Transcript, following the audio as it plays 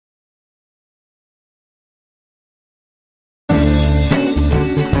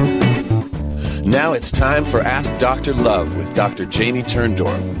Now it's time for Ask Dr. Love with Dr. Jamie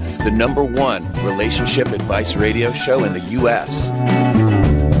Turndorf, the #1 relationship advice radio show in the U.S.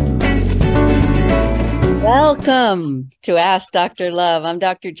 Welcome to Ask Dr. Love. I'm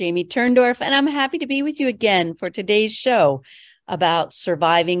Dr. Jamie Turndorf, and I'm happy to be with you again for today's show about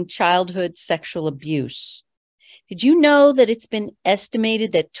surviving childhood sexual abuse. Did you know that it's been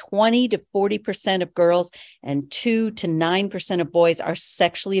estimated that 20 to 40% of girls and 2 to 9% of boys are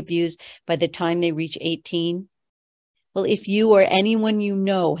sexually abused by the time they reach 18? Well, if you or anyone you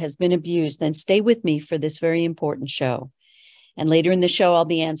know has been abused, then stay with me for this very important show. And later in the show, I'll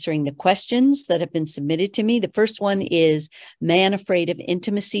be answering the questions that have been submitted to me. The first one is, man afraid of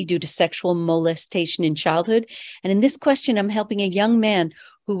intimacy due to sexual molestation in childhood? And in this question, I'm helping a young man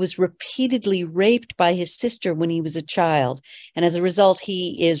who was repeatedly raped by his sister when he was a child. And as a result,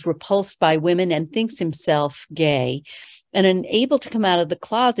 he is repulsed by women and thinks himself gay. And unable to come out of the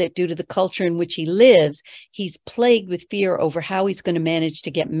closet due to the culture in which he lives, he's plagued with fear over how he's going to manage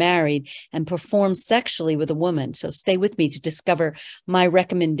to get married and perform sexually with a woman. So stay with me to discover my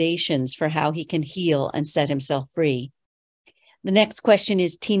recommendations for how he can heal and set himself free. The next question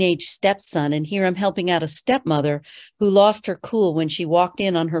is teenage stepson, and here I'm helping out a stepmother who lost her cool when she walked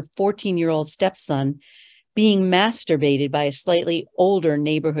in on her 14-year-old stepson being masturbated by a slightly older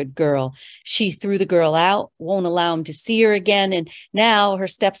neighborhood girl. She threw the girl out, won't allow him to see her again, and now her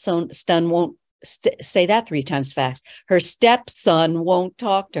stepson won't say that 3 times fast. Her stepson won't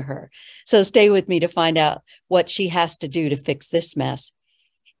talk to her. So stay with me to find out what she has to do to fix this mess.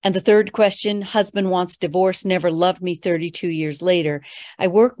 And the third question, husband wants divorce, never loved me 32 years later. I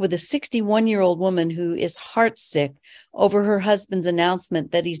work with a 61-year-old woman who is heartsick over her husband's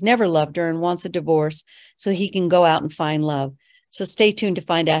announcement that he's never loved her and wants a divorce so he can go out and find love. So stay tuned to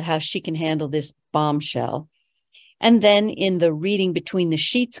find out how she can handle this bombshell. And then in the reading between the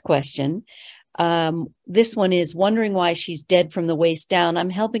sheets question, this one is wondering why she's dead from the waist down.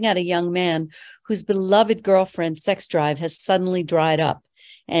 I'm helping out a young man whose beloved girlfriend's sex drive has suddenly dried up.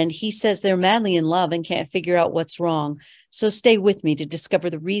 And he says they're madly in love and can't figure out what's wrong. So stay with me to discover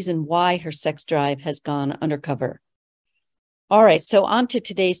the reason why her sex drive has gone undercover. All right, so on to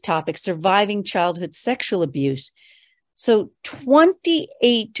today's topic, surviving childhood sexual abuse. So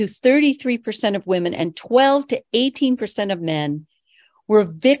 28 to 33% of women and 12 to 18% of men were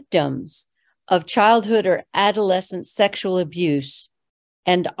victims of childhood or adolescent sexual abuse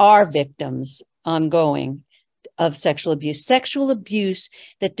and are victims ongoing of sexual abuse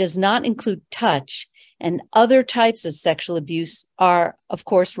that does not include touch, and other types of sexual abuse are, of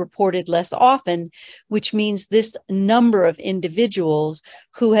course, reported less often, which means this number of individuals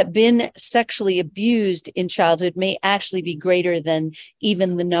who have been sexually abused in childhood may actually be greater than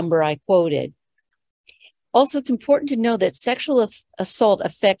even the number I quoted. Also, it's important to know that sexual assault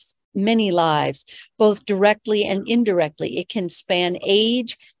affects many lives, both directly and indirectly. It can span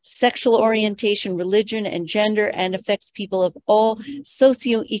age, sexual orientation, religion, and gender, and affects people of all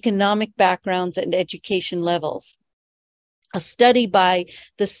socioeconomic backgrounds and education levels. A study by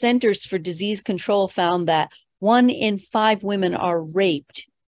the Centers for Disease Control found that 1 in 5 women are raped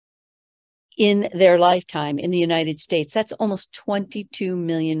in their lifetime in the United States. That's almost 22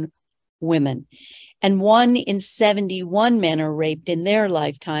 million women. And 1 in 71 men are raped in their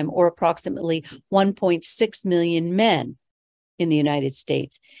lifetime, or approximately 1.6 million men in the United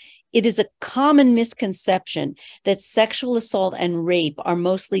States. It is a common misconception that sexual assault and rape are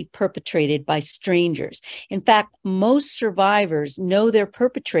mostly perpetrated by strangers. In fact, most survivors know their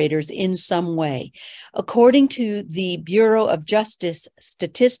perpetrators in some way. According to the Bureau of Justice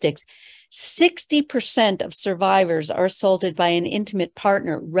Statistics, 60% of survivors are assaulted by an intimate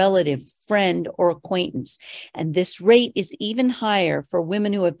partner, relative, friend, or acquaintance. And this rate is even higher for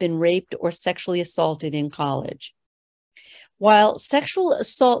women who have been raped or sexually assaulted in college. While sexual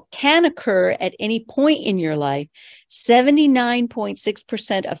assault can occur at any point in your life,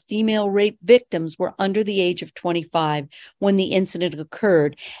 79.6% of female rape victims were under the age of 25 when the incident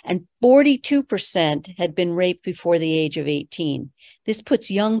occurred, and 42% had been raped before the age of 18. This puts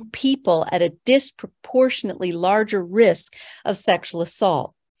young people at a disproportionately larger risk of sexual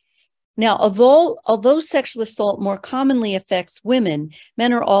assault. Now, although sexual assault more commonly affects women,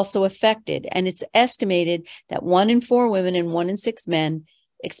 men are also affected, and it's estimated that 1 in 4 women and 1 in 6 men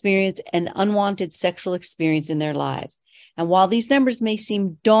experience an unwanted sexual experience in their lives. And while these numbers may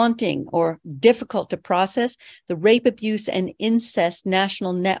seem daunting or difficult to process, the Rape, Abuse, and Incest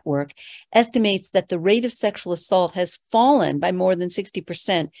National Network estimates that the rate of sexual assault has fallen by more than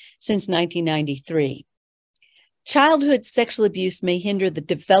 60% since 1993. Childhood sexual abuse may hinder the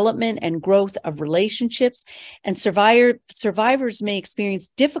development and growth of relationships, and survivors may experience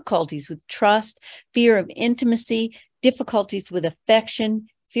difficulties with trust, fear of intimacy, difficulties with affection,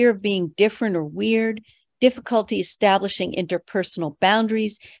 fear of being different or weird, difficulty establishing interpersonal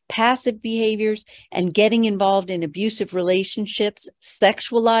boundaries, passive behaviors, and getting involved in abusive relationships,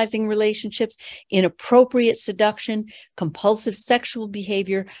 sexualizing relationships, inappropriate seduction, compulsive sexual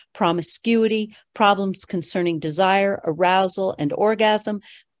behavior, promiscuity, problems concerning desire, arousal, and orgasm,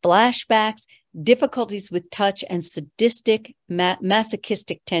 flashbacks, difficulties with touch, and sadistic,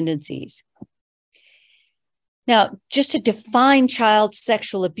 masochistic tendencies. Now, just to define child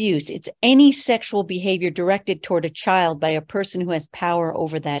sexual abuse, it's any sexual behavior directed toward a child by a person who has power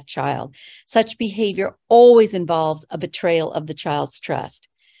over that child. Such behavior always involves a betrayal of the child's trust.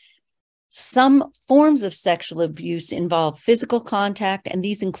 Some forms of sexual abuse involve physical contact, and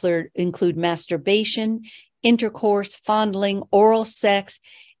these include masturbation, intercourse, fondling, oral sex,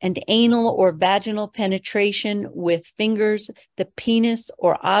 and anal or vaginal penetration with fingers, the penis,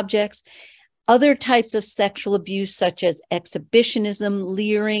 or objects. Other types of sexual abuse, such as exhibitionism,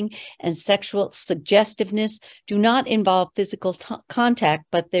 leering, and sexual suggestiveness, do not involve physical contact,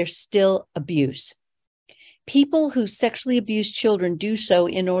 but they're still abuse. People who sexually abuse children do so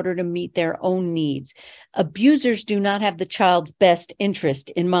in order to meet their own needs. Abusers do not have the child's best interest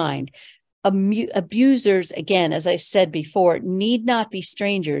in mind. Abusers, again, as I said before, need not be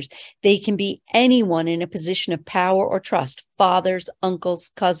strangers. They can be anyone in a position of power or trust: fathers, uncles,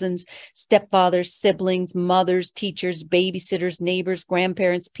 cousins, stepfathers, siblings, mothers, teachers, babysitters, neighbors,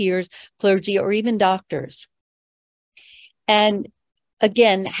 grandparents, peers, clergy, or even doctors. And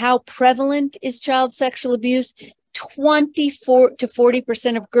again, how prevalent is child sexual abuse? 24 to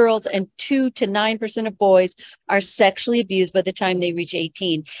 40% of girls and 2 to 9% of boys are sexually abused by the time they reach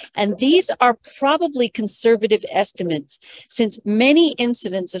 18. And these are probably conservative estimates, since many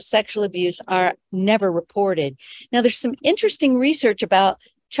incidents of sexual abuse are never reported. Now, there's some interesting research about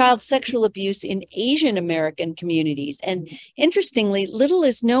child sexual abuse in Asian American communities. And interestingly, little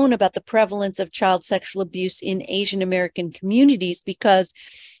is known about the prevalence of child sexual abuse in Asian American communities, because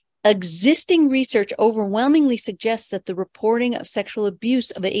existing research overwhelmingly suggests that the reporting of sexual abuse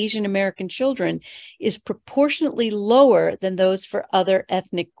of Asian American children is proportionately lower than those for other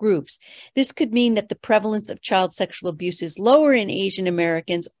ethnic groups. This could mean that the prevalence of child sexual abuse is lower in Asian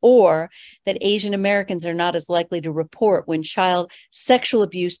Americans, or that Asian Americans are not as likely to report when child sexual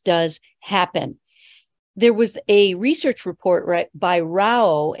abuse does happen. There was a research report by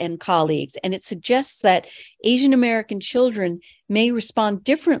Rao and colleagues, and it suggests that Asian American children may respond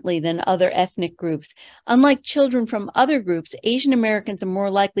differently than other ethnic groups. Unlike children from other groups, Asian Americans are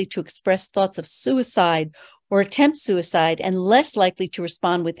more likely to express thoughts of suicide or attempt suicide, and less likely to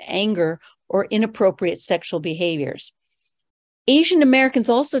respond with anger or inappropriate sexual behaviors. Asian Americans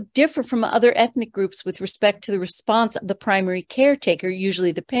also differ from other ethnic groups with respect to the response of the primary caretaker,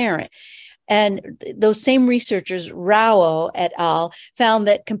 usually the parent. And those same researchers, Rao et al., found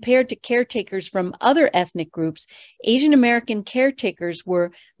that compared to caretakers from other ethnic groups, Asian American caretakers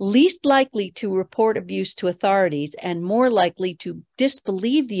were least likely to report abuse to authorities, and more likely to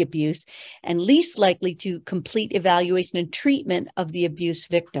disbelieve the abuse, and least likely to complete evaluation and treatment of the abuse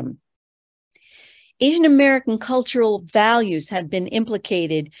victim. Asian American cultural values have been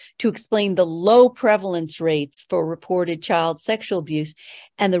implicated to explain the low prevalence rates for reported child sexual abuse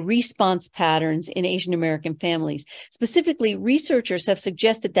and the response patterns in Asian American families. Specifically, researchers have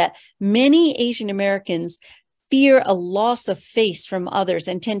suggested that many Asian Americans fear a loss of face from others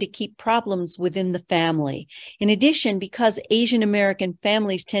and tend to keep problems within the family. In addition, because Asian American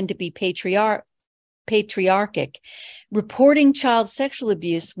families tend to be patriarchic, reporting child sexual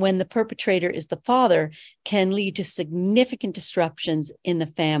abuse when the perpetrator is the father can lead to significant disruptions in the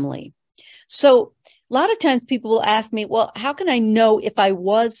family. So a lot of times people will ask me, well, how can I know if I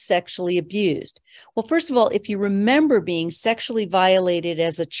was sexually abused? Well, first of all, if you remember being sexually violated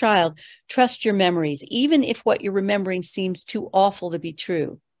as a child, trust your memories, even if what you're remembering seems too awful to be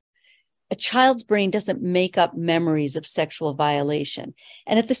true. A child's brain doesn't make up memories of sexual violation.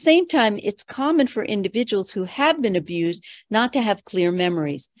 And at the same time, it's common for individuals who have been abused not to have clear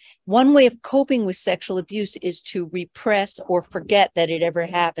memories. One way of coping with sexual abuse is to repress or forget that it ever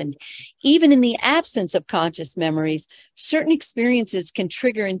happened. Even in the absence of conscious memories, certain experiences can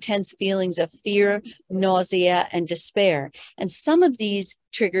trigger intense feelings of fear, nausea, and despair. And some of these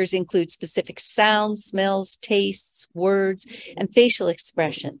triggers include specific sounds, smells, tastes, words, and facial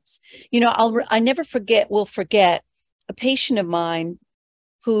expressions. You know, I never will forget a patient of mine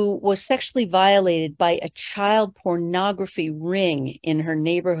who was sexually violated by a child pornography ring in her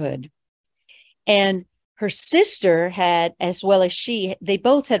neighborhood. And Her sister had, as well as she, they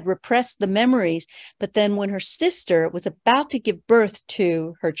both had repressed the memories. But then when her sister was about to give birth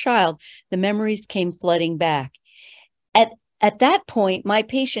to her child, the memories came flooding back. At that point, my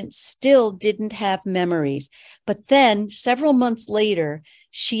patient still didn't have memories. But then several months later,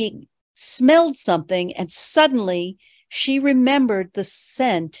 she smelled something and suddenly she remembered the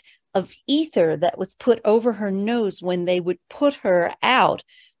scent of ether that was put over her nose when they would put her out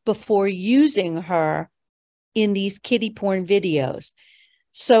before using her in these kiddie porn videos.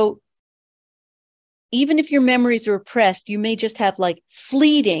 So even if your memories are repressed, you may just have like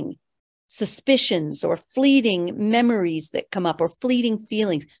fleeting suspicions or fleeting memories that come up or fleeting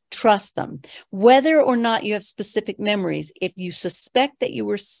feelings. Trust them. Whether or not you have specific memories, if you suspect that you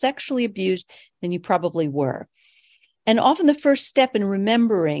were sexually abused, then you probably were. And often the first step in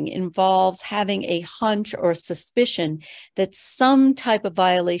remembering involves having a hunch or a suspicion that some type of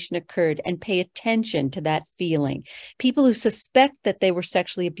violation occurred, and pay attention to that feeling. People who suspect that they were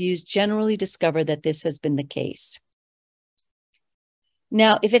sexually abused generally discover that this has been the case.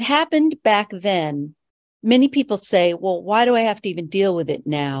 Now, if it happened back then, many people say, well, why do I have to even deal with it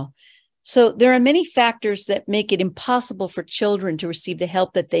now? So there are many factors that make it impossible for children to receive the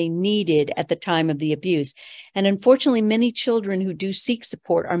help that they needed at the time of the abuse. And unfortunately, many children who do seek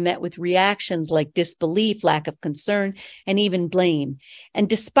support are met with reactions like disbelief, lack of concern, and even blame. And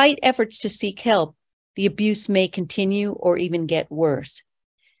despite efforts to seek help, the abuse may continue or even get worse.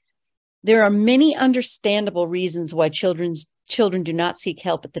 There are many understandable reasons why children do not seek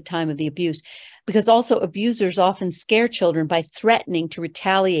help at the time of the abuse, because also abusers often scare children by threatening to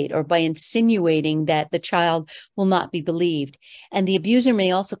retaliate or by insinuating that the child will not be believed. And the abuser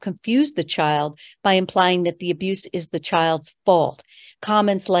may also confuse the child by implying that the abuse is the child's fault.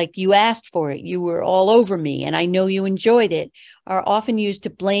 Comments like, you asked for it, you were all over me, and I know you enjoyed it, are often used to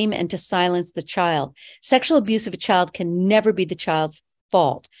blame and to silence the child. Sexual abuse of a child can never be the child's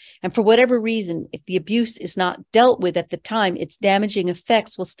fault. And for whatever reason, if the abuse is not dealt with at the time, its damaging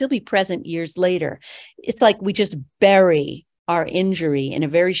effects will still be present years later. It's like we just bury our injury in a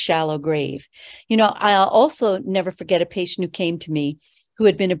very shallow grave. You know, I'll also never forget a patient who came to me who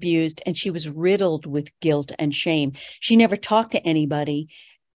had been abused, and she was riddled with guilt and shame. She never talked to anybody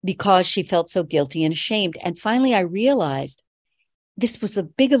because she felt so guilty and ashamed. And finally, I realized this was a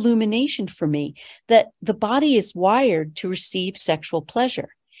big illumination for me, that the body is wired to receive sexual pleasure,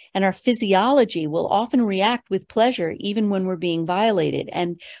 and our physiology will often react with pleasure even when we're being violated.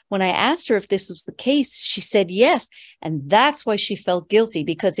 And when I asked her if this was the case, she said yes. And that's why she felt guilty,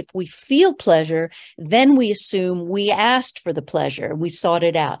 because if we feel pleasure, then we assume we asked for the pleasure, we sought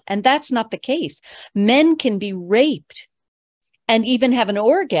it out. And that's not the case. Men can be raped and even have an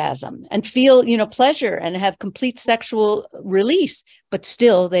orgasm and feel, pleasure and have complete sexual release, but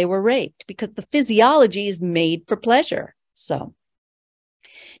still they were raped because the physiology is made for pleasure. So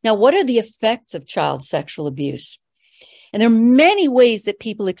now, what are the effects of child sexual abuse? And there are many ways that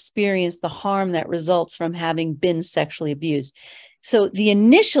people experience the harm that results from having been sexually abused. So the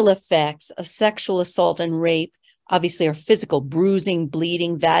initial effects of sexual assault and rape obviously are physical: bruising,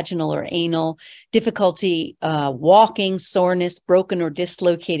 bleeding, vaginal or anal, difficulty walking, soreness, broken or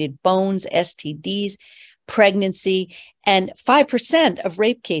dislocated bones, STDs, pregnancy, and 5% of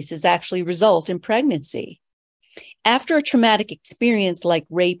rape cases actually result in pregnancy. After a traumatic experience like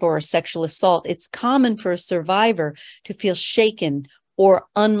rape or a sexual assault, it's common for a survivor to feel shaken or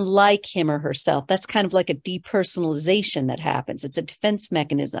unlike him or herself. That's kind of like a depersonalization that happens. It's a defense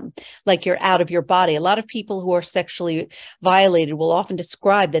mechanism, like you're out of your body. A lot of people who are sexually violated will often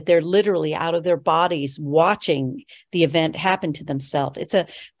describe that they're literally out of their bodies watching the event happen to themselves. It's a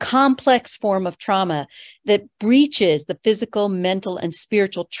complex form of trauma that breaches the physical, mental, and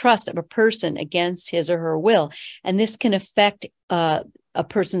spiritual trust of a person against his or her will. And this can affect a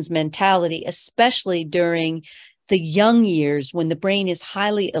person's mentality, especially during the young years when the brain is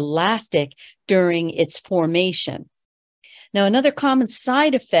highly elastic during its formation. Now, another common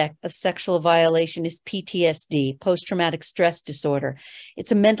side effect of sexual violation is PTSD, post-traumatic stress disorder.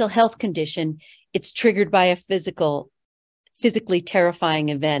 It's a mental health condition. It's triggered by a physically terrifying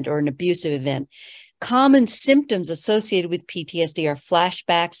event or an abusive event. Common symptoms associated with PTSD are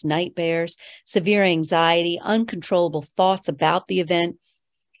flashbacks, nightmares, severe anxiety, uncontrollable thoughts about the event.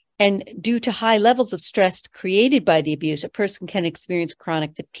 And due to high levels of stress created by the abuse, a person can experience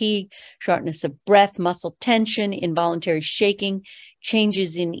chronic fatigue, shortness of breath, muscle tension, involuntary shaking,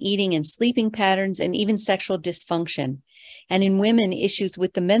 changes in eating and sleeping patterns, and even sexual dysfunction. And in women, issues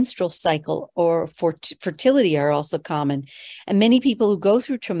with the menstrual cycle or fertility are also common. And many people who go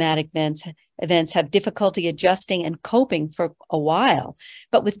through traumatic events have difficulty adjusting and coping for a while.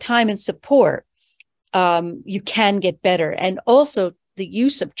 But with time and support, you can get better. And also the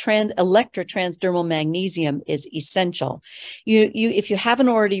use of electrotransdermal magnesium is essential. If you haven't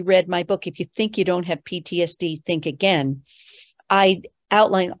already read my book, if you think you don't have PTSD, think again. I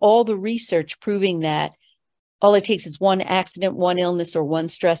outline all the research proving that all it takes is one accident, one illness, or one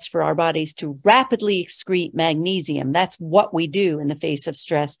stress for our bodies to rapidly excrete magnesium. That's what we do in the face of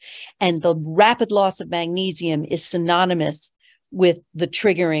stress. And the rapid loss of magnesium is synonymous with the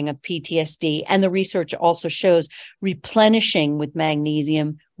triggering of PTSD. And the research also shows replenishing with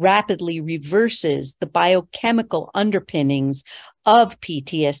magnesium rapidly reverses the biochemical underpinnings of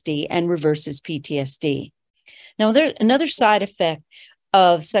PTSD and reverses PTSD. Now, another side effect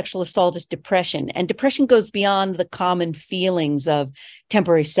of sexual assault is depression. And depression goes beyond the common feelings of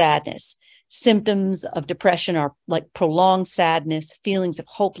temporary sadness. Symptoms of depression are like prolonged sadness, feelings of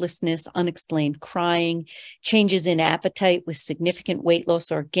hopelessness, unexplained crying, changes in appetite with significant weight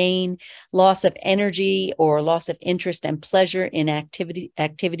loss or gain, loss of energy or loss of interest and pleasure in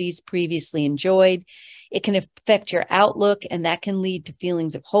activities previously enjoyed. It can affect your outlook, and that can lead to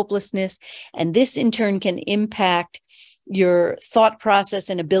feelings of hopelessness. And this in turn can impact your thought process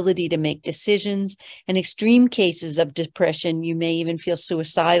and ability to make decisions. In extreme cases of depression, you may even feel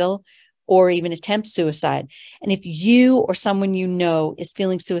suicidal or even attempt suicide. And if you or someone you know is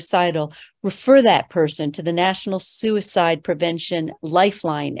feeling suicidal, refer that person to the National Suicide Prevention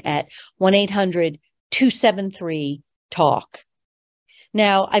Lifeline at 1-800-273-TALK.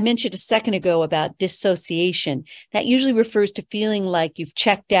 Now, I mentioned a second ago about dissociation. That usually refers to feeling like you've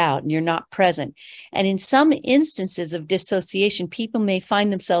checked out and you're not present. And in some instances of dissociation, people may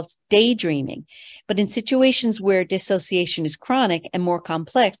find themselves daydreaming. But in situations where dissociation is chronic and more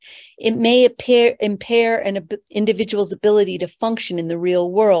complex, it may impair an individual's ability to function in the real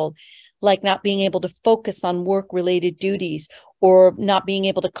world, like not being able to focus on work-related duties or not being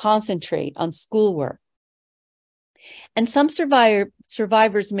able to concentrate on schoolwork. And some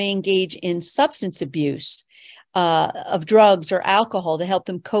survivors may engage in substance abuse of drugs or alcohol to help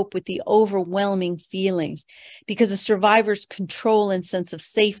them cope with the overwhelming feelings, because a survivor's control and sense of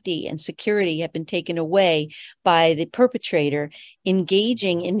safety and security have been taken away by the perpetrator.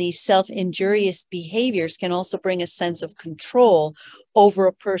 Engaging in these self-injurious behaviors can also bring a sense of control over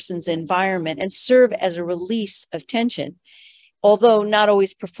a person's environment and serve as a release of tension. Although not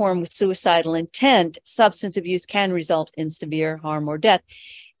always performed with suicidal intent, substance abuse can result in severe harm or death.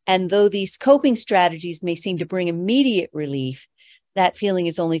 And though these coping strategies may seem to bring immediate relief, that feeling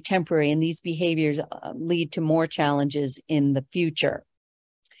is only temporary, and these behaviors lead to more challenges in the future.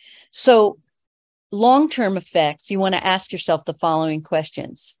 So, long-term effects, you want to ask yourself the following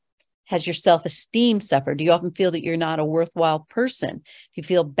questions. Has your self-esteem suffered? Do you often feel that you're not a worthwhile person? Do you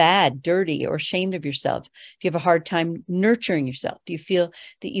feel bad, dirty, or ashamed of yourself? Do you have a hard time nurturing yourself? Do you feel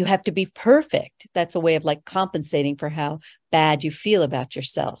that you have to be perfect? That's a way of like compensating for how bad you feel about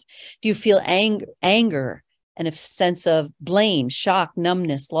yourself. Do you feel anger and a sense of blame, shock,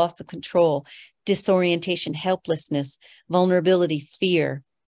 numbness, loss of control, disorientation, helplessness, vulnerability, fear,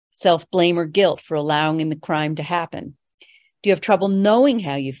 self-blame or guilt for allowing the crime to happen? Do you have trouble knowing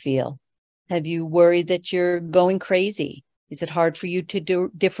how you feel? Have you worried that you're going crazy? Is it hard for you to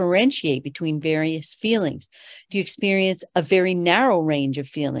differentiate between various feelings? Do you experience a very narrow range of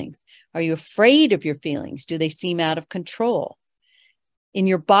feelings? Are you afraid of your feelings? Do they seem out of control? In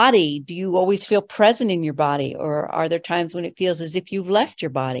your body, do you always feel present in your body? Or are there times when it feels as if you've left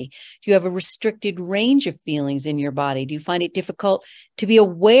your body? Do you have a restricted range of feelings in your body? Do you find it difficult to be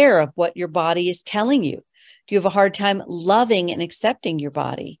aware of what your body is telling you? Do you have a hard time loving and accepting your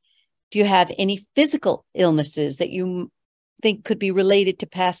body? Do you have any physical illnesses that you think could be related to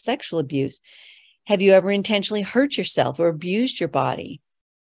past sexual abuse? Have you ever intentionally hurt yourself or abused your body?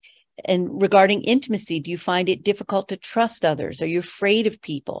 And regarding intimacy, do you find it difficult to trust others? Are you afraid of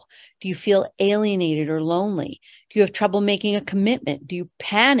people? Do you feel alienated or lonely? Do you have trouble making a commitment? Do you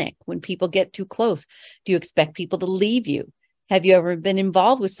panic when people get too close? Do you expect people to leave you? Have you ever been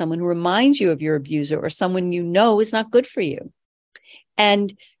involved with someone who reminds you of your abuser or someone you know is not good for you?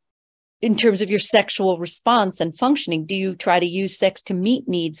 And in terms of your sexual response and functioning, do you try to use sex to meet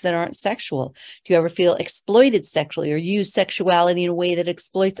needs that aren't sexual? Do you ever feel exploited sexually or use sexuality in a way that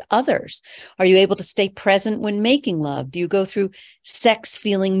exploits others? Are you able to stay present when making love? Do you go through sex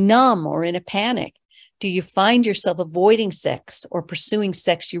feeling numb or in a panic? Do you find yourself avoiding sex or pursuing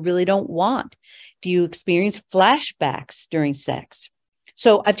sex you really don't want? Do you experience flashbacks during sex?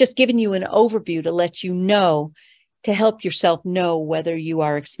 So I've just given you an overview to let you know, to help yourself know whether you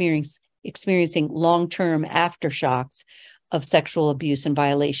are experiencing long-term aftershocks of sexual abuse and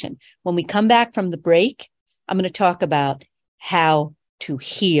violation. When we come back from the break, I'm going to talk about how to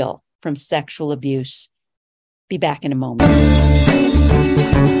heal. from sexual abuse. Be back in a moment.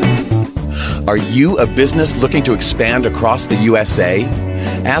 Are you a business looking to expand across the USA?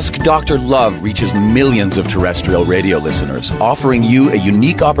 Ask Dr. Love reaches millions of terrestrial radio listeners, offering you a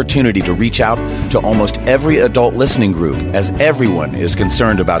unique opportunity to reach out to almost every adult listening group, as everyone is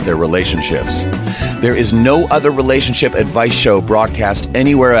concerned about their relationships. There is no other relationship advice show broadcast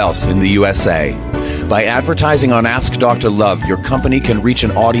anywhere else in the USA. By advertising on Ask Dr. Love, your company can reach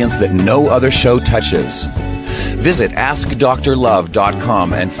an audience that no other show touches. Visit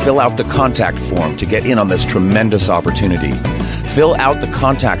AskDrLove.com and fill out the contact form to get in on this tremendous opportunity. Fill out the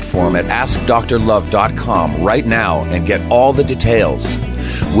contact form at AskDrLove.com right now and get all the details.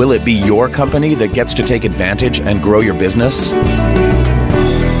 Will it be your company that gets to take advantage and grow your business?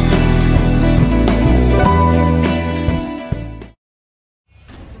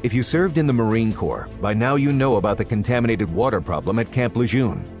 If you served in the Marine Corps, by now you know about the contaminated water problem at Camp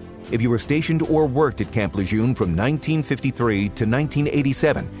Lejeune. If you were stationed or worked at Camp Lejeune from 1953 to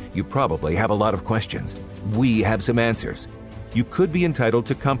 1987, you probably have a lot of questions. We have some answers. You could be entitled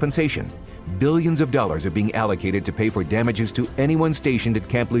to compensation. Billions of dollars are being allocated to pay for damages to anyone stationed at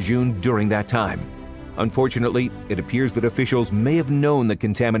Camp Lejeune during that time. Unfortunately, it appears that officials may have known the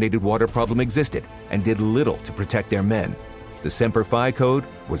contaminated water problem existed and did little to protect their men. The Semper Fi code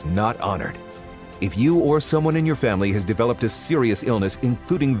was not honored. If you or someone in your family has developed a serious illness,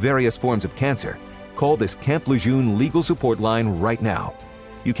 including various forms of cancer, call this Camp Lejeune legal support line right now.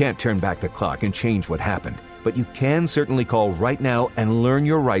 You can't turn back the clock and change what happened, but you can certainly call right now and learn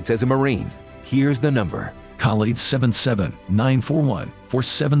your rights as a Marine. Here's the number. Call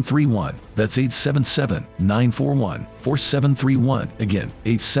 877-941-4731. That's 877-941-4731. Again,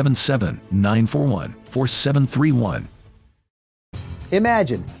 877-941-4731.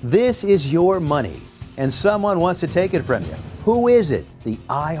 Imagine this is your money and someone wants to take it from you. Who is it? The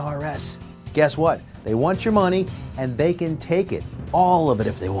IRS. Guess what? They want your money and they can take it, all of it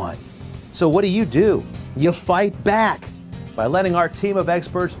if they want. So what do? You fight back by letting our team of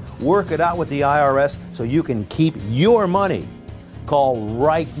experts work it out with the IRS so you can keep your money. Call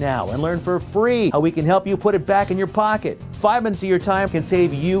right now and learn for free how we can help you put it back in your pocket. 5 minutes of your time can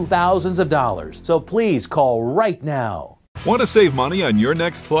save you thousands of dollars. So please call right now. Want to save money on your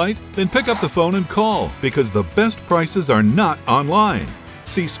next flight? Then pick up the phone and call, because the best prices are not online.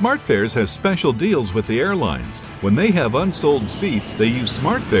 See, SmartFares has special deals with the airlines. When they have unsold seats, they use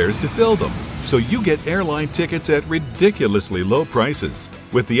SmartFares to fill them. So you get airline tickets at ridiculously low prices.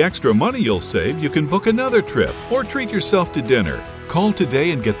 With the extra money you'll save, you can book another trip or treat yourself to dinner. Call today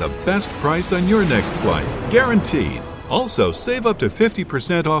and get the best price on your next flight, guaranteed. Also, save up to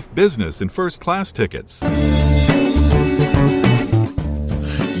 50% off business and first class tickets.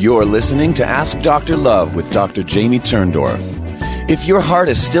 You're listening to Ask Dr. Love with Dr. Jamie Turndorf. If your heart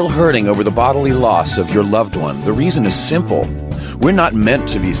is still hurting over the bodily loss of your loved one, the reason is simple. We're not meant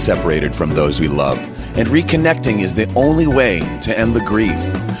to be separated from those we love, and reconnecting is the only way to end the grief.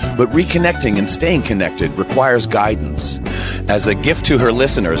 But reconnecting and staying connected requires guidance. As a gift to her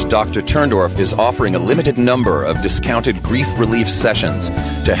listeners, Dr. Turndorf is offering a limited number of discounted grief relief sessions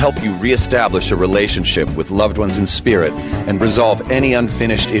to help you reestablish a relationship with loved ones in spirit and resolve any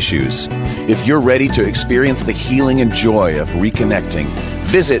unfinished issues. If you're ready to experience the healing and joy of reconnecting,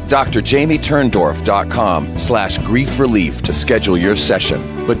 visit drjamieturndorf.com/grief relief to schedule your session.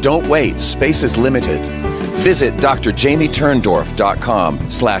 But don't wait, space is limited. Visit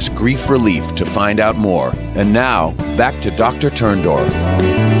drjamieturndorf.com/grief relief to find out more. And now, back to Dr. Turndorf.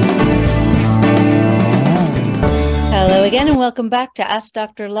 Hello again, and welcome back to Ask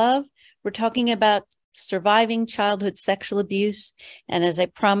Dr. Love. We're talking about surviving childhood sexual abuse. And as I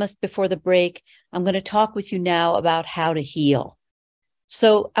promised before the break, I'm going to talk with you now about how to heal.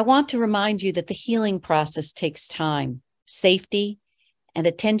 So I want to remind you that the healing process takes time, safety, and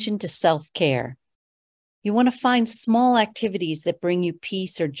attention to self-care. You want to find small activities that bring you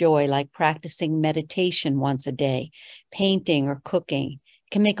peace or joy, like practicing meditation once a day, painting or cooking.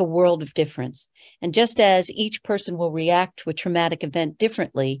 It can make a world of difference. And just as each person will react to a traumatic event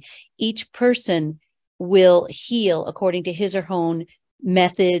differently, each person will heal according to his or her own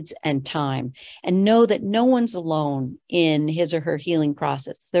methods and time. And know that no one's alone in his or her healing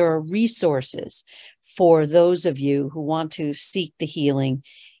process. There are resources for those of you who want to seek the healing.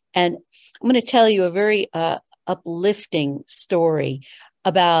 And I'm going to tell you a very uplifting story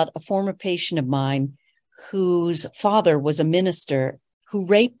about a former patient of mine whose father was a minister who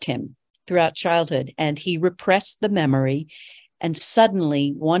raped him throughout childhood, and he repressed the memory. And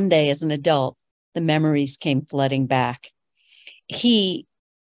suddenly, one day as an adult, the memories came flooding back. He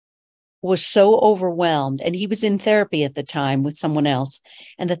was so overwhelmed, and he was in therapy at the time with someone else.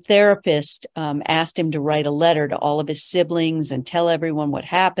 And the therapist asked him to write a letter to all of his siblings and tell everyone what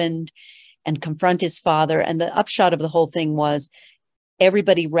happened and confront his father. And the upshot of the whole thing was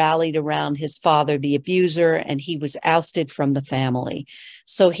everybody rallied around his father, the abuser, and he was ousted from the family.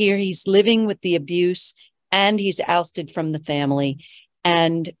 So here he's living with the abuse and he's ousted from the family.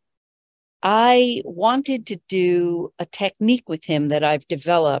 And I wanted to do a technique with him that I've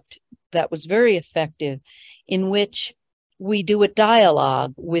developed that was very effective, in which we do a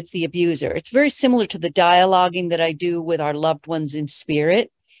dialogue with the abuser. It's very similar to the dialoguing that I do with our loved ones in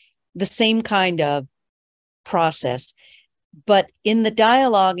spirit, the same kind of process. But in the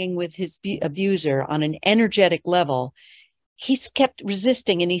dialoguing with his abuser on an energetic level, he's kept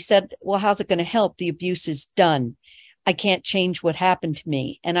resisting. And he said, well, how's it going to help? The abuse is done. I can't change what happened to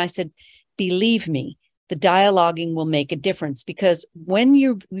me. And I said, believe me, the dialoguing will make a difference, because when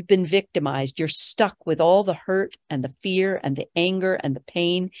you've been victimized, you're stuck with all the hurt and the fear and the anger and the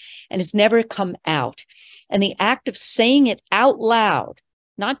pain, and it's never come out. And the act of saying it out loud,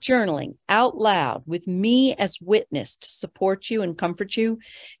 not journaling, out loud with me as witness to support you and comfort you,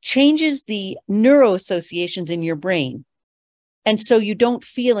 changes the neuroassociations in your brain. And so you don't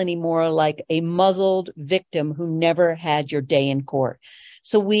feel anymore like a muzzled victim who never had your day in court.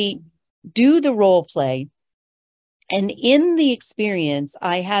 So we do the role play. And in the experience,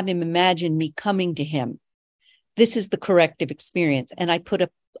 I have him imagine me coming to him. This is the corrective experience. And I put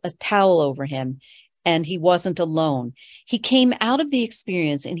a towel over him, and he wasn't alone. He came out of the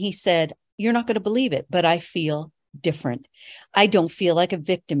experience and he said, you're not going to believe it, but I feel different. I don't feel like a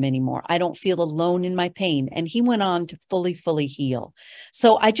victim anymore. I don't feel alone in my pain. And he went on to fully heal.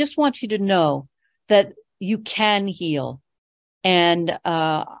 So I just want you to know that you can heal. And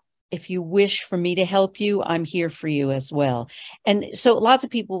if you wish for me to help you, I'm here for you as well. And so lots of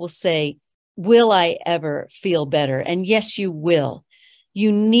people will say, will I ever feel better? And yes, you will.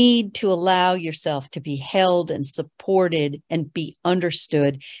 You need to allow yourself to be held and supported and be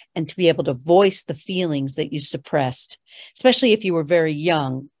understood, and to be able to voice the feelings that you suppressed, especially if you were very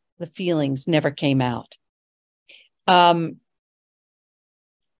young. The feelings never came out. And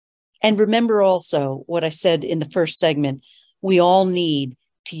remember also what I said in the first segment, we all need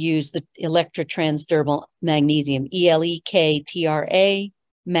to use the electrotransdermal magnesium, ELEKTRA,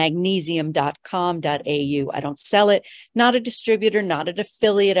 magnesium.com.au. I don't sell it, not a distributor, not an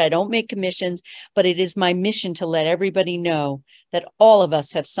affiliate. I don't make commissions, but it is my mission to let everybody know that all of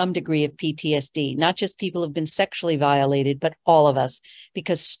us have some degree of PTSD, not just people who've been sexually violated, but all of us,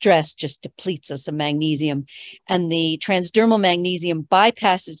 because stress just depletes us of magnesium. And the transdermal magnesium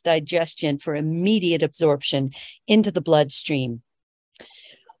bypasses digestion for immediate absorption into the bloodstream.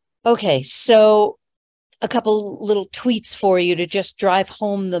 Okay, so a couple little tweets for you to just drive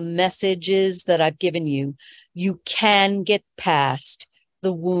home the messages that I've given you. You can get past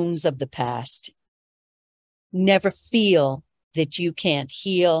the wounds of the past. Never feel that you can't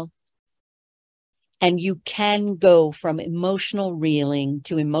heal. And you can go from emotional reeling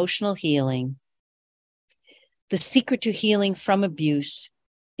to emotional healing. The secret to healing from abuse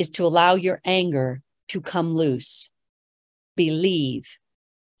is to allow your anger to come loose. Believe,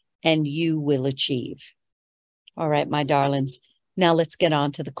 and you will achieve. All right, my darlings, now let's get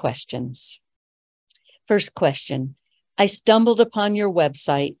on to the questions. First question, I stumbled upon your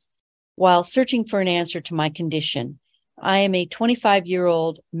website while searching for an answer to my condition. I am a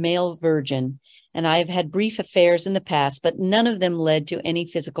 25-year-old male virgin, and I have had brief affairs in the past, but none of them led to any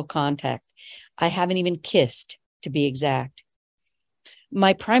physical contact. I haven't even kissed, to be exact.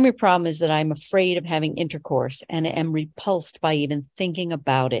 My primary problem is that I'm afraid of having intercourse and am repulsed by even thinking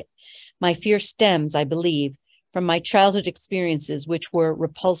about it. My fear stems, I believe, from my childhood experiences, which were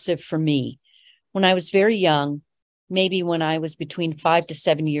repulsive for me. When I was very young, maybe when I was between 5 to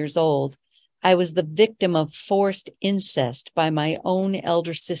 7 years old, I was the victim of forced incest by my own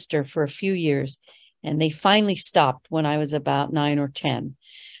elder sister for a few years, and they finally stopped when I was about 9 or 10.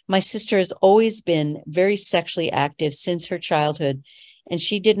 My sister has always been very sexually active since her childhood, and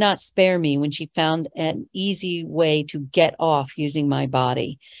she did not spare me when she found an easy way to get off using my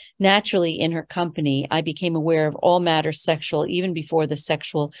body. Naturally, in her company, I became aware of all matters sexual even before the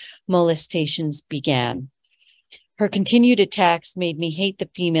sexual molestations began. Her continued attacks made me hate the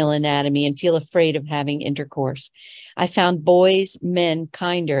female anatomy and feel afraid of having intercourse. I found boys, men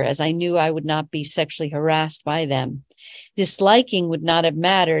kinder, as I knew I would not be sexually harassed by them. This liking would not have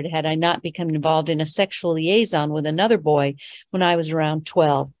mattered had I not become involved in a sexual liaison with another boy when I was around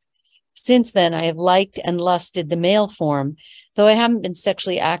 12. Since then, I have liked and lusted the male form, though I haven't been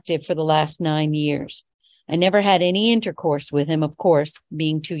sexually active for the last 9 years. I never had any intercourse with him, of course,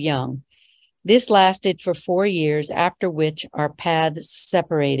 being too young. This lasted for 4 years, after which our paths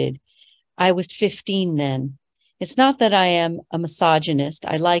separated. I was 15 then. It's not that I am a misogynist.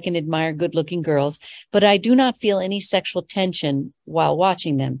 I like and admire good-looking girls, but I do not feel any sexual tension while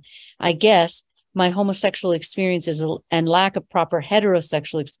watching them. I guess my homosexual experiences and lack of proper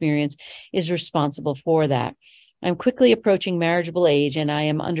heterosexual experience is responsible for that. I'm quickly approaching marriageable age, and I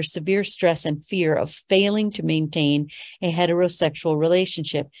am under severe stress and fear of failing to maintain a heterosexual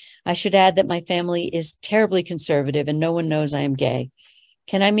relationship. I should add that my family is terribly conservative and no one knows I am gay.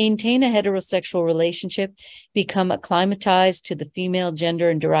 Can I maintain a heterosexual relationship, become acclimatized to the female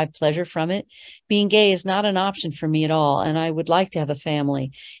gender and derive pleasure from it? Being gay is not an option for me at all, and I would like to have a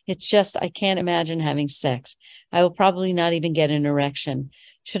family. It's just I can't imagine having sex. I will probably not even get an erection.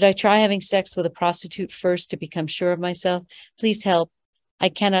 Should I try having sex with a prostitute first to become sure of myself? Please help. I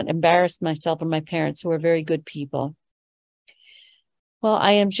cannot embarrass myself or my parents, who are very good people. Well,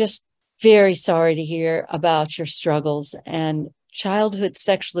 I am just very sorry to hear about your struggles, and childhood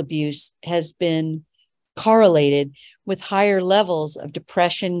sexual abuse has been correlated with higher levels of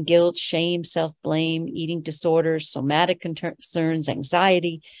depression, guilt, shame, self-blame, eating disorders, somatic concerns,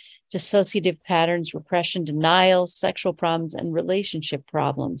 anxiety, dissociative patterns, repression, denial, sexual problems, and relationship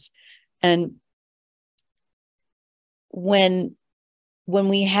problems. And when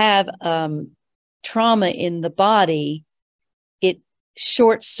we have trauma in the body, it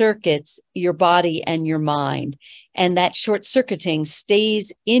short circuits your body and your mind. And that short circuiting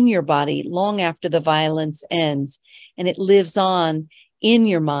stays in your body long after the violence ends. And it lives on in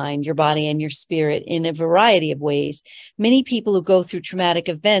your mind, your body, and your spirit in a variety of ways. Many people who go through traumatic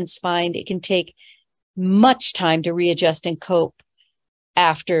events find it can take much time to readjust and cope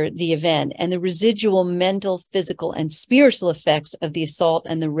after the event. And the residual mental, physical, and spiritual effects of the assault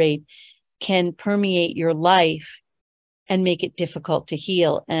and the rape can permeate your life and make it difficult to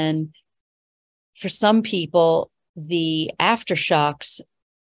heal. And for some people, the aftershocks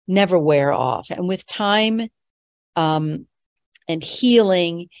never wear off. And with time and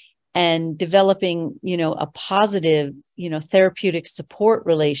healing and developing, a positive, therapeutic support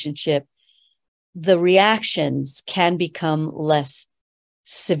relationship, the reactions can become less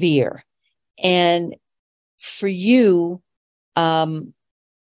severe. And for you, I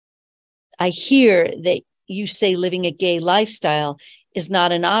hear that you say living a gay lifestyle is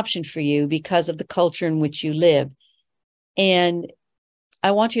not an option for you because of the culture in which you live. And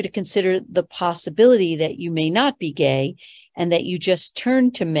I want you to consider the possibility that you may not be gay and that you just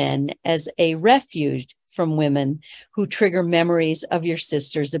turn to men as a refuge from women who trigger memories of your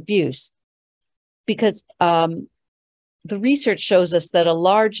sister's abuse. Because the research shows us that a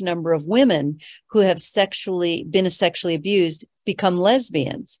large number of women who have been sexually abused become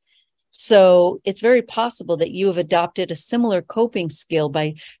lesbians. So it's very possible that you have adopted a similar coping skill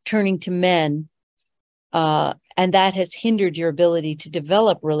by turning to men, and that has hindered your ability to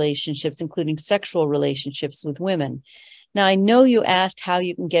develop relationships, including sexual relationships with women. Now, I know you asked how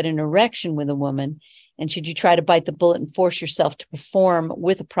you can get an erection with a woman, and should you try to bite the bullet and force yourself to perform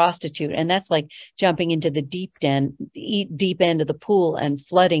with a prostitute? And that's like jumping into the deep end of the pool and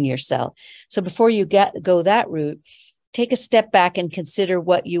flooding yourself. So before you go that route, take a step back and consider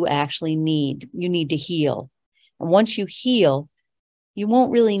what you actually need. You need to heal. And once you heal, you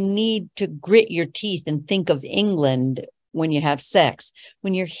won't really need to grit your teeth and think of England when you have sex.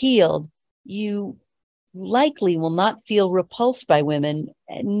 When you're healed, you likely will not feel repulsed by women,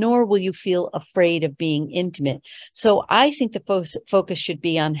 nor will you feel afraid of being intimate. So I think the focus should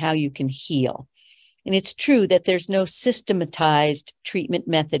be on how you can heal. And it's true that there's no systematized treatment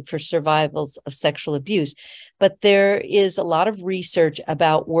method for survivals of sexual abuse, but there is a lot of research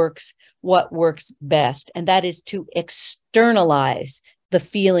about what works best, and that is to externalize the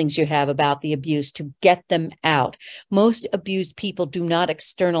feelings you have about the abuse, to get them out. Most abused people do not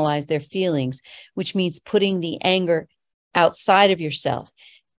externalize their feelings, which means putting the anger outside of yourself.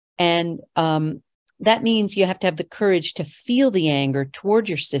 And that means you have to have the courage to feel the anger toward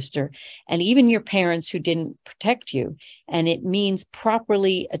your sister and even your parents who didn't protect you. And it means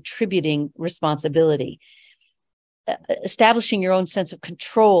properly attributing responsibility. Establishing your own sense of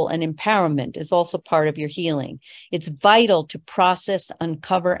control and empowerment is also part of your healing. It's vital to process,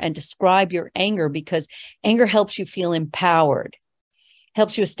 uncover, and describe your anger, because anger helps you feel empowered,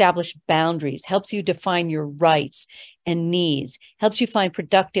 helps you establish boundaries, helps you define your rights and needs, helps you find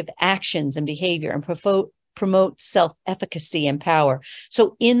productive actions and behavior, and promote self-efficacy and power.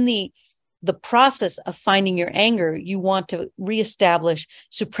 So in the process of finding your anger, you want to reestablish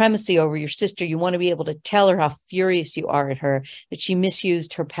supremacy over your sister. You want to be able to tell her how furious you are at her, that she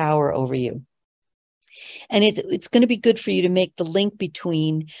misused her power over you. And it's going to be good for you to make the link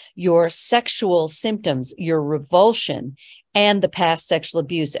between your sexual symptoms, your revulsion, and the past sexual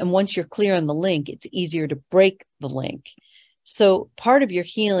abuse. And once you're clear on the link, it's easier to break the link. So part of your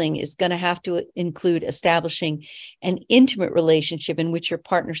healing is going to have to include establishing an intimate relationship in which your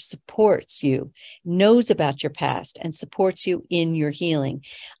partner supports you, knows about your past, and supports you in your healing.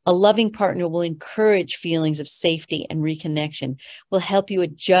 A loving partner will encourage feelings of safety and reconnection, will help you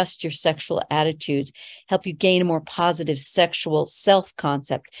adjust your sexual attitudes, help you gain a more positive sexual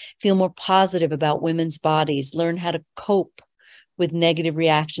self-concept, feel more positive about women's bodies, learn how to cope with negative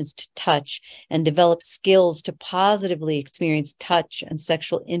reactions to touch, and develop skills to positively experience touch and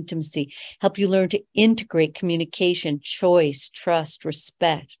sexual intimacy, help you learn to integrate communication, choice, trust,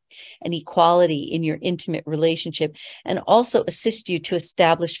 respect, and equality in your intimate relationship, and also assist you to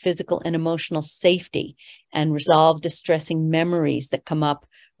establish physical and emotional safety and resolve distressing memories that come up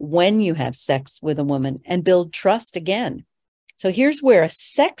when you have sex with a woman, and build trust again. So here's where a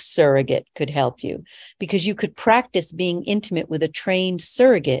sex surrogate could help you, because you could practice being intimate with a trained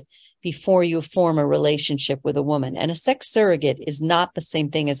surrogate before you form a relationship with a woman. And a sex surrogate is not the same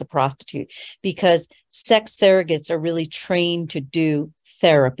thing as a prostitute, because sex surrogates are really trained to do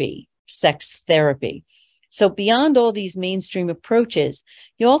therapy, sex therapy. So beyond all these mainstream approaches,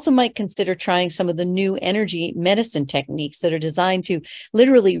 you also might consider trying some of the new energy medicine techniques that are designed to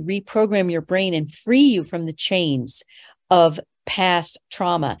literally reprogram your brain and free you from the chains of past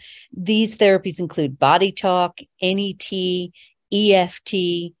trauma. These therapies include body talk, NET, EFT.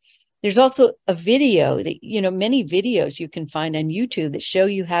 There's also a video that, many videos you can find on YouTube that show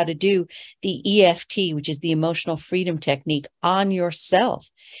you how to do the EFT, which is the emotional freedom technique, on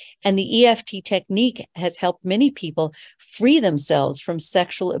yourself. And the EFT technique has helped many people free themselves from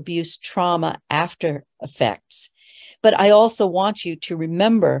sexual abuse trauma after effects. But I also want you to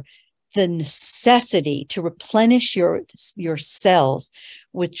remember the necessity to replenish your cells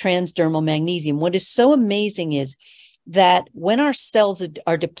with transdermal magnesium. What is so amazing is that when our cells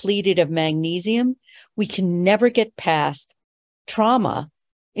are depleted of magnesium, we can never get past trauma,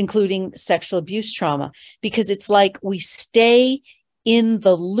 including sexual abuse trauma, because it's like we stay in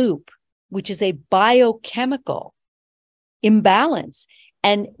the loop, which is a biochemical imbalance.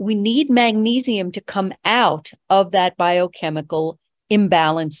 And we need magnesium to come out of that biochemical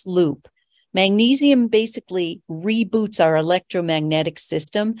imbalance loop. Magnesium basically reboots our electromagnetic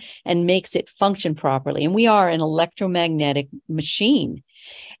system and makes it function properly. And we are an electromagnetic machine.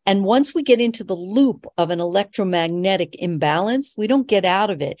 And once we get into the loop of an electromagnetic imbalance, we don't get out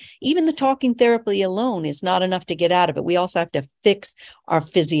of it. Even the talking therapy alone is not enough to get out of it. We also have to fix our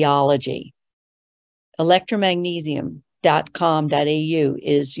physiology. Electromagnesium.com.au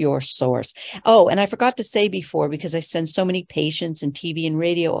is your source. Oh, and I forgot to say before, because I send so many patients and TV and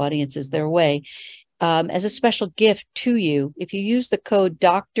radio audiences their way, as a special gift to you, if you use the code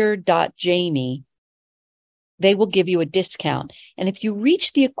Dr.Jamie, they will give you a discount. And if you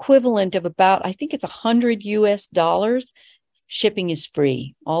reach the equivalent of about, I think it's $100 US, shipping is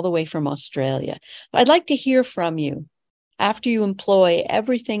free all the way from Australia. I'd like to hear from you. After you employ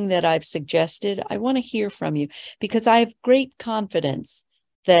everything that I've suggested, I want to hear from you, because I have great confidence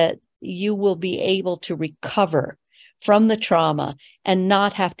that you will be able to recover from the trauma and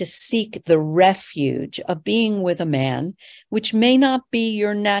not have to seek the refuge of being with a man, which may not be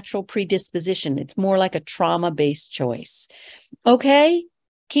your natural predisposition. It's more like a trauma-based choice. Okay?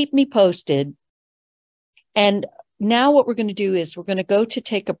 Keep me posted. And now what we're going to do is we're going to go to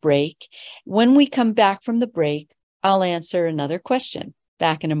take a break. When we come back from the break, I'll answer another question.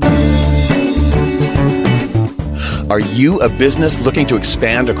 Back in a moment. Are you a business looking to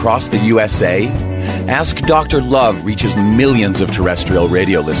expand across the USA? Ask Dr. Love reaches millions of terrestrial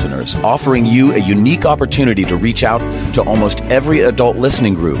radio listeners, offering you a unique opportunity to reach out to almost every adult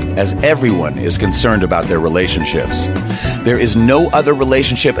listening group, as everyone is concerned about their relationships. There is no other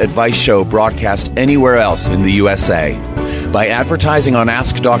relationship advice show broadcast anywhere else in the USA. By advertising on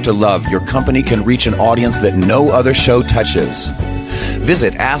Ask Dr. Love, your company can reach an audience that no other show touches.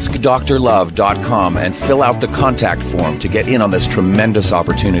 Visit AskDrLove.com and fill out the contact form to get in on this tremendous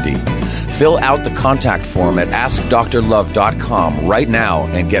opportunity. Fill out the contact form at AskDrLove.com right now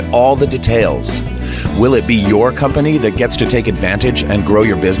and get all the details. Will it be your company that gets to take advantage and grow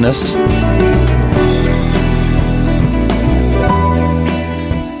your business?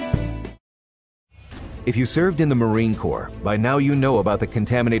 If you served in the Marine Corps, by now you know about the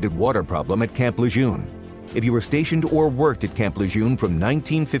contaminated water problem at Camp Lejeune. If you were stationed or worked at Camp Lejeune from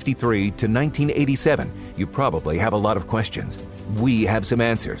 1953 to 1987, you probably have a lot of questions. We have some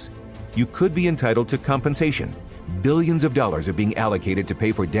answers. You could be entitled to compensation. billions of dollars are being allocated to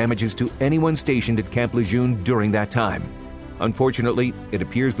pay for damages to anyone stationed at Camp Lejeune during that time. Unfortunately, it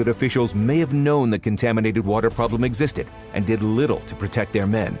appears that officials may have known the contaminated water problem existed and did little to protect their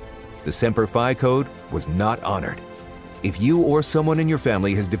men. The Semper Fi code was not honored. If you or someone in your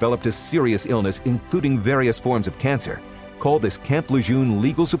family has developed a serious illness, including various forms of cancer, call this Camp Lejeune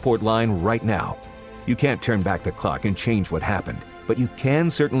legal support line right now. You can't turn back the clock and change what happened, but you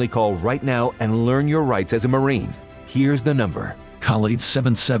can certainly call right now and learn your rights as a Marine. Here's the number. Call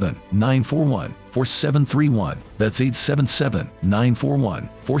 877-941-4731. That's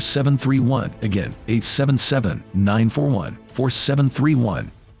 877-941-4731. Again, 877-941-4731.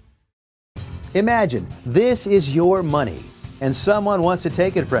 Imagine this is your money and someone wants to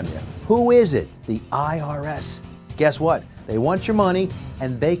take it from you. Who is it? The IRS. Guess what? They want your money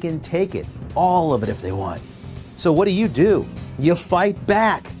and they can take it, all of it if they want. So what do? You fight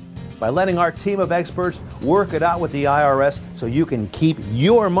back by letting our team of experts work it out with the IRS so you can keep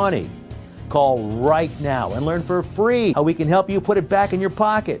your money. Call right now and learn for free how we can help you put it back in your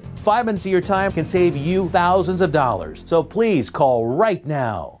pocket. 5 minutes of your time can save you thousands of dollars. So please call right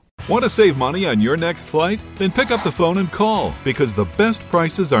now. Want to save money on your next flight? Then pick up the phone and call, because the best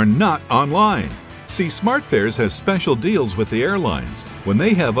prices are not online. See, SmartFares has special deals with the airlines. When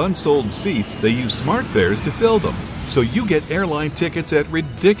they have unsold seats, they use SmartFares to fill them. So you get airline tickets at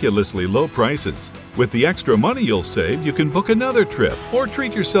ridiculously low prices. With the extra money you'll save, you can book another trip or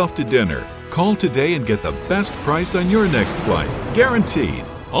treat yourself to dinner. Call today and get the best price on your next flight, guaranteed.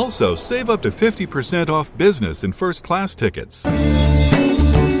 Also, save up to 50% off business and first class tickets.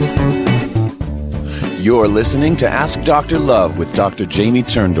 You're listening to Ask Dr. Love with Dr. Jamie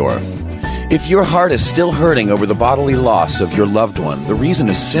Turndorf. If your heart is still hurting over the bodily loss of your loved one, the reason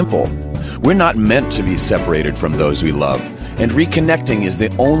is simple. We're not meant to be separated from those we love, and reconnecting is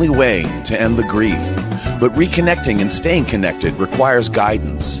the only way to end the grief. But reconnecting and staying connected requires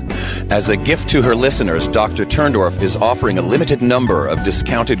guidance. As a gift to her listeners, Dr. Turndorf is offering a limited number of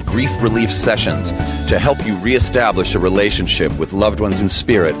discounted grief relief sessions to help you reestablish a relationship with loved ones in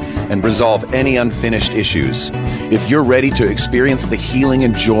spirit and resolve any unfinished issues. If you're ready to experience the healing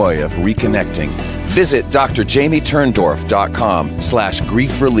and joy of reconnecting, visit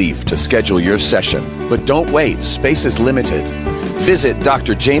drjamieturndorf.com/grief relief to schedule your session. But don't wait, space is limited. Visit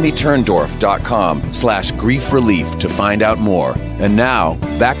drjamieturndorf.com/grief relief to find out more. And now,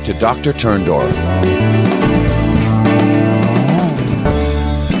 back to Dr. Turndorf.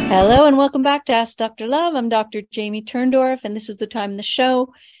 Hello and welcome back to Ask Dr. Love. I'm Dr. Jamie Turndorf, and this is the time in the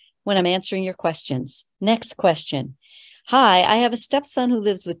show when I'm answering your questions. Next question. Hi, I have a stepson who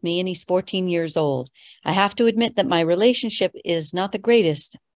lives with me and he's 14 years old. I have to admit that my relationship is not the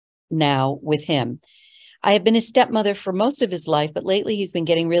greatest now with him. I have been his stepmother for most of his life, but lately he's been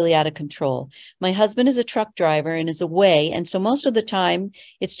getting really out of control. My husband is a truck driver and is away, and so most of the time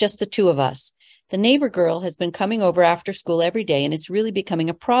it's just the two of us. The neighbor girl has been coming over after school every day, and it's really becoming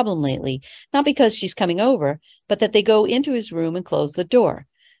a problem lately, not because she's coming over, but that they go into his room and close the door.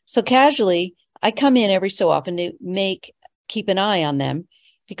 So casually, I come in every so often to keep an eye on them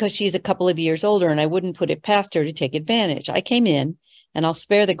because she's a couple of years older and I wouldn't put it past her to take advantage. I came in, and I'll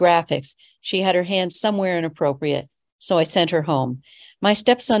spare the graphics. She had her hands somewhere inappropriate, so I sent her home. My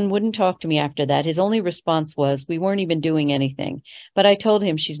stepson wouldn't talk to me after that. His only response was, we weren't even doing anything. But I told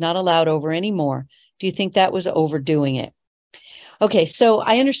him she's not allowed over anymore. Do you think that was overdoing it? Okay, so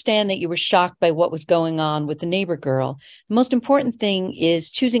I understand that you were shocked by what was going on with the neighbor girl. The most important thing is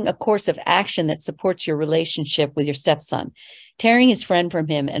choosing a course of action that supports your relationship with your stepson. Tearing his friend from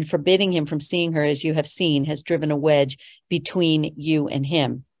him and forbidding him from seeing her, as you have seen, has driven a wedge between you and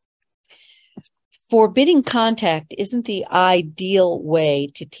him. Forbidding contact isn't the ideal way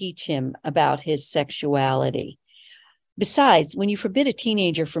to teach him about his sexuality. Besides, when you forbid a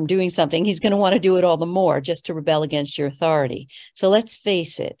teenager from doing something, he's going to want to do it all the more just to rebel against your authority. So let's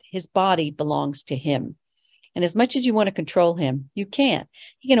face it, his body belongs to him. And as much as you want to control him, you can't.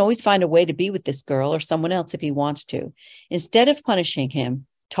 He can always find a way to be with this girl or someone else if he wants to. Instead of punishing him,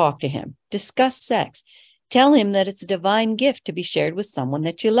 talk to him. Discuss sex. Tell him that it's a divine gift to be shared with someone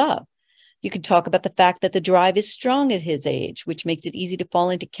that you love. You can talk about the fact that the drive is strong at his age, which makes it easy to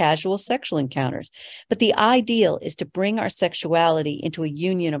fall into casual sexual encounters. But the ideal is to bring our sexuality into a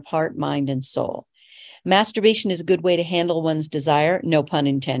union of heart, mind, and soul. Masturbation is a good way to handle one's desire, no pun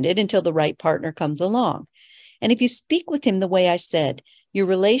intended, until the right partner comes along. And if you speak with him the way I said, your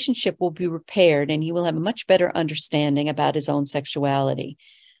relationship will be repaired and he will have a much better understanding about his own sexuality.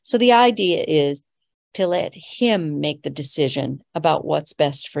 So the idea is to let him make the decision about what's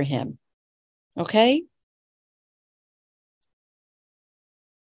best for him. Okay?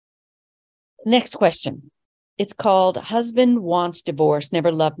 Next question. It's called Husband Wants Divorce,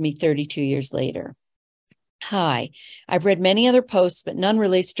 Never Loved Me 32 Years Later. Hi, I've read many other posts, but none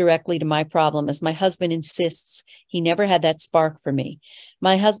relates directly to my problem, as my husband insists he never had that spark for me.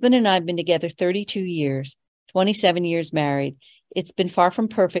 My husband and I have been together 32 years, 27 years married. It's been far from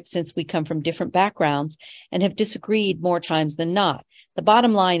perfect since we come from different backgrounds and have disagreed more times than not. The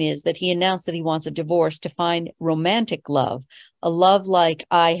bottom line is that he announced that he wants a divorce to find romantic love, a love like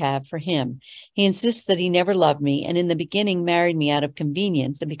I have for him. He insists that he never loved me, and in the beginning married me out of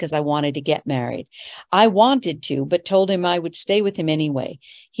convenience and because I wanted to get married. I wanted to, but told him I would stay with him anyway.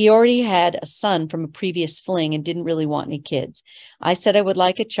 He already had a son from a previous fling and didn't really want any kids. I said I would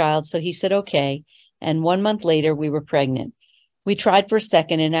like a child, so he said okay, and 1 month later we were pregnant. We tried for a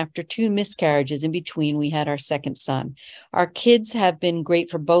second, and after 2 miscarriages in between, we had our second son. Our kids have been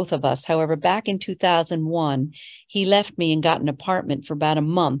great for both of us. However, back in 2001, he left me and got an apartment for about a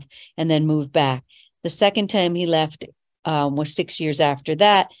month and then moved back. The second time he left was 6 years after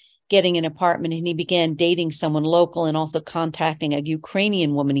that, getting an apartment, and he began dating someone local and also contacting a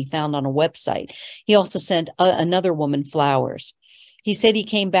Ukrainian woman he found on a website. He also sent another woman flowers. He said he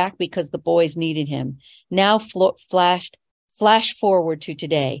came back because the boys needed him. Now Flash forward to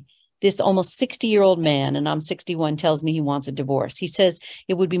today. This almost 60-year-old man, and I'm 61, tells me he wants a divorce. He says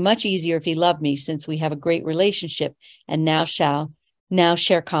it would be much easier if he loved me since we have a great relationship and now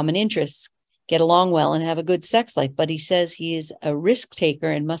share common interests, get along well, and have a good sex life. But he says he is a risk taker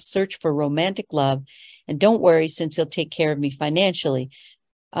and must search for romantic love. And don't worry, since he'll take care of me financially.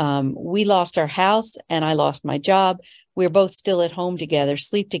 We lost our house and I lost my job. We're both still at home together,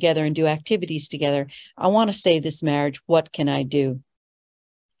 sleep together, and do activities together. I want to save this marriage. What can I do?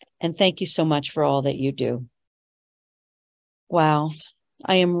 And thank you so much for all that you do. Wow.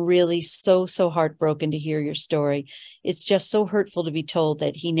 I am really so heartbroken to hear your story. It's just so hurtful to be told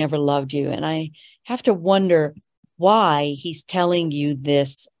that he never loved you. And I have to wonder why he's telling you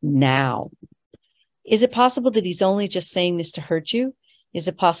this now. Is it possible that he's only just saying this to hurt you? Is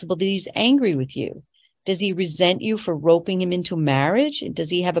it possible that he's angry with you? Does he resent you for roping him into marriage? Does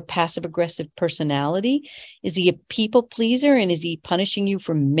he have a passive-aggressive personality? Is he a people pleaser, and is he punishing you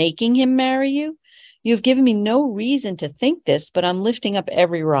for making him marry you? You've given me no reason to think this, but I'm lifting up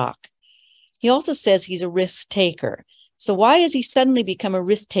every rock. He also says he's a risk taker. So why has he suddenly become a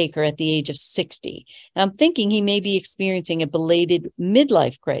risk taker at the age of 60? And I'm thinking he may be experiencing a belated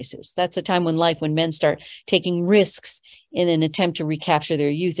midlife crisis. That's a time in life when men start taking risks in an attempt to recapture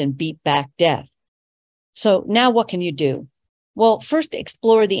their youth and beat back death. So now what can you do? Well, first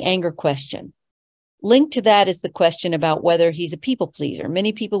explore the anger question. Linked to that is the question about whether he's a people pleaser.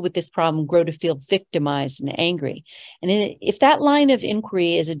 Many people with this problem grow to feel victimized and angry. And if that line of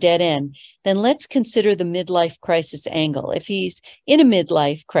inquiry is a dead end, then let's consider the midlife crisis angle. If he's in a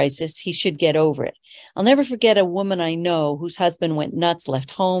midlife crisis, he should get over it. I'll never forget a woman I know whose husband went nuts, left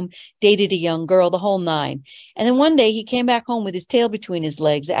home, dated a young girl, the whole nine. And then one day he came back home with his tail between his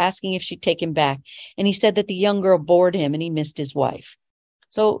legs, asking if she'd take him back. And he said that the young girl bored him and he missed his wife.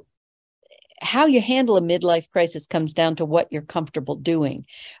 So how you handle a midlife crisis comes down to what you're comfortable doing.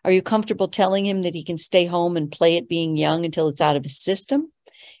 Are you comfortable telling him that he can stay home and play at being young until it's out of his system?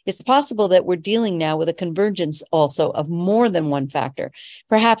 It's possible that we're dealing now with a convergence also of more than one factor.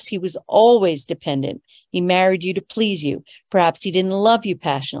 Perhaps he was always dependent. He married you to please you. Perhaps he didn't love you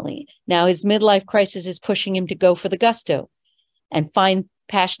passionately. Now his midlife crisis is pushing him to go for the gusto and find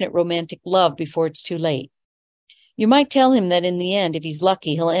passionate romantic love before it's too late. You might tell him that in the end, if he's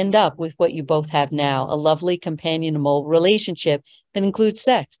lucky, he'll end up with what you both have now, a lovely, companionable relationship that includes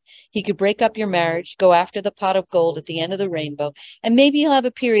sex. He could break up your marriage, go after the pot of gold at the end of the rainbow, and maybe he'll have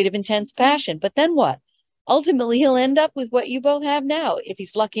a period of intense passion. But then what? Ultimately, he'll end up with what you both have now, if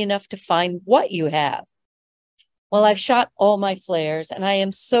he's lucky enough to find what you have. Well, I've shot all my flares, and I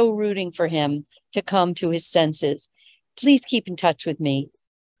am so rooting for him to come to his senses. Please keep in touch with me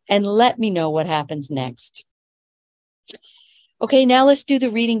and let me know what happens next. Okay, now let's do the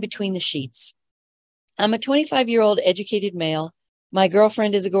reading between the sheets. I'm a 25-year-old educated male. My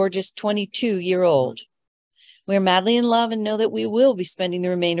girlfriend is a gorgeous 22-year-old. We're madly in love and know that we will be spending the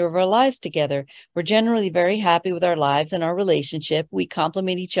remainder of our lives together. We're generally very happy with our lives and our relationship. We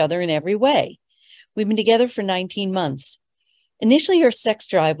complement each other in every way. We've been together for 19 months. Initially, her sex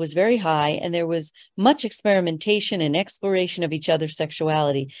drive was very high, and there was much experimentation and exploration of each other's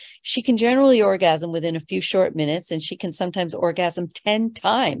sexuality. She can generally orgasm within a few short minutes, and she can sometimes orgasm 10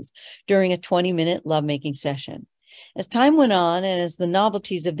 times during a 20-minute lovemaking session. As time went on, and as the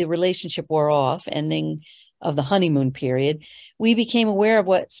novelties of the relationship wore off, ending of the honeymoon period, we became aware of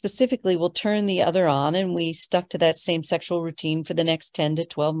what specifically will turn the other on, and we stuck to that same sexual routine for the next 10 to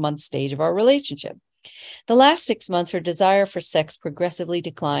 12 month stage of our relationship. The last 6 months, her desire for sex progressively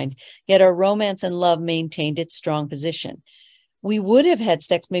declined, yet our romance and love maintained its strong position. We would have had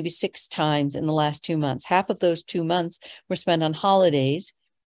sex maybe 6 times in the last 2 months. Half of those 2 months were spent on holidays,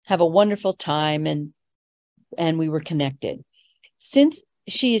 have a wonderful time, and we were connected. Since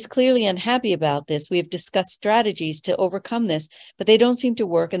she is clearly unhappy about this, we have discussed strategies to overcome this, but they don't seem to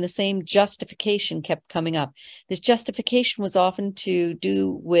work, and the same justification kept coming up. This justification was often to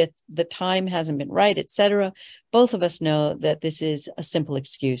do with the time hasn't been right, etc. Both of us know that this is a simple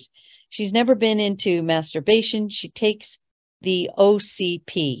excuse. She's never been into masturbation. She takes the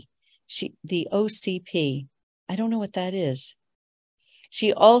OCP. The OCP. I don't know what that is.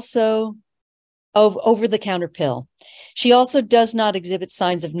 She also over-the-counter pill. She also does not exhibit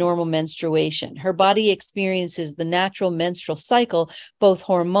signs of normal menstruation. Her body experiences the natural menstrual cycle, both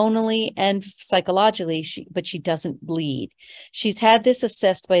hormonally and psychologically, but she doesn't bleed. She's had this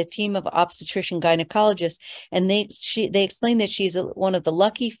assessed by a team of obstetrician gynecologists, and they explain that she's one of the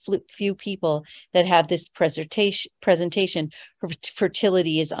lucky few people that have this presentation. Her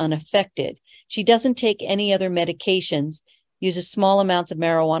fertility is unaffected. She doesn't take any other medications, uses small amounts of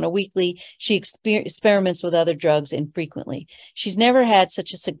marijuana weekly. She experiments with other drugs infrequently. She's never had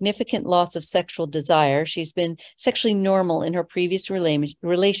such a significant loss of sexual desire. She's been sexually normal in her previous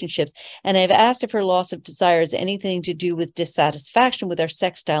relationships. And I've asked if her loss of desire has anything to do with dissatisfaction with our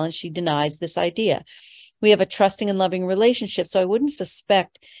sex style, and she denies this idea. We have a trusting and loving relationship, so I wouldn't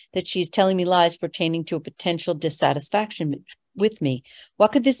suspect that she's telling me lies pertaining to a potential dissatisfaction with me.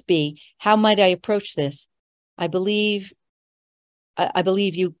 What could this be? How might I approach this? I believe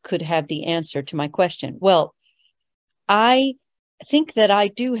you could have the answer to my question. Well, I think that I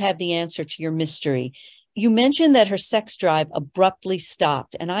do have the answer to your mystery. You mentioned that her sex drive abruptly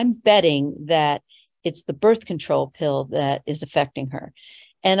stopped, and I'm betting that it's the birth control pill that is affecting her.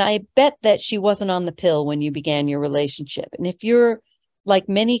 And I bet that she wasn't on the pill when you began your relationship. And if you're like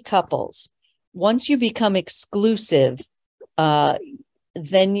many couples, once you become exclusive,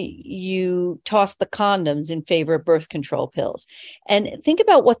 then you toss the condoms in favor of birth control pills. And think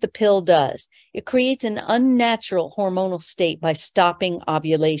about what the pill does. It creates an unnatural hormonal state by stopping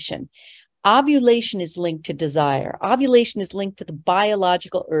ovulation. Ovulation is linked to desire. Ovulation is linked to the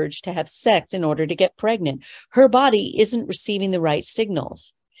biological urge to have sex in order to get pregnant. Her body isn't receiving the right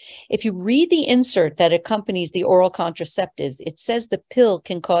signals. If you read the insert that accompanies the oral contraceptives, it says the pill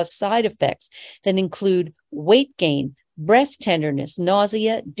can cause side effects that include weight gain, breast tenderness,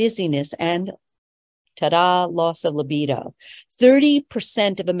 nausea, dizziness, and loss of libido.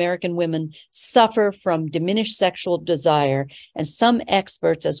 30% of American women suffer from diminished sexual desire, and some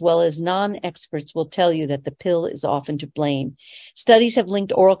experts, as well as non-experts, will tell you that the pill is often to blame. Studies have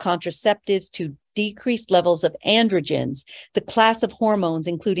linked oral contraceptives to decreased levels of androgens, the class of hormones,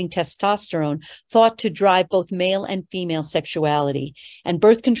 including testosterone, thought to drive both male and female sexuality. And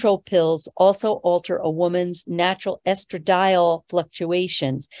birth control pills also alter a woman's natural estradiol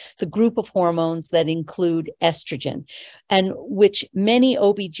fluctuations, the group of hormones that include estrogen, and which many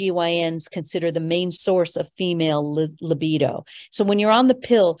OBGYNs consider the main source of female libido. So when you're on the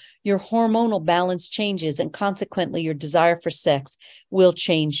pill, your hormonal balance changes, and consequently, your desire for sex will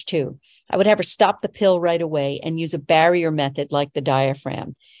change too. I would have her stop the pill right away and use a barrier method like the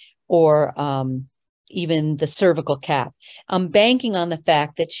diaphragm or even the cervical cap. I'm banking on the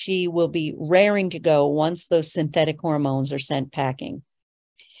fact that she will be raring to go once those synthetic hormones are sent packing.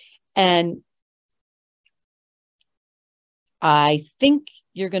 And I think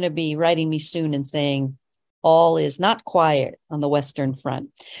you're going to be writing me soon and saying all is not quiet on the Western Front.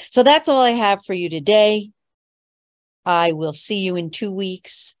 So that's all I have for you today. I will see you in 2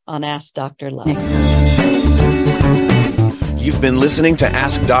 weeks on Ask Dr. Love. You've been listening to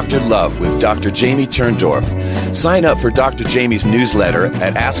Ask Dr. Love with Dr. Jamie Turndorf. Sign up for Dr. Jamie's newsletter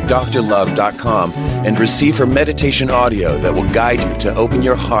at askdrlove.com and receive her meditation audio that will guide you to open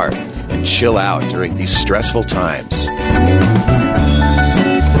your heart and chill out during these stressful times.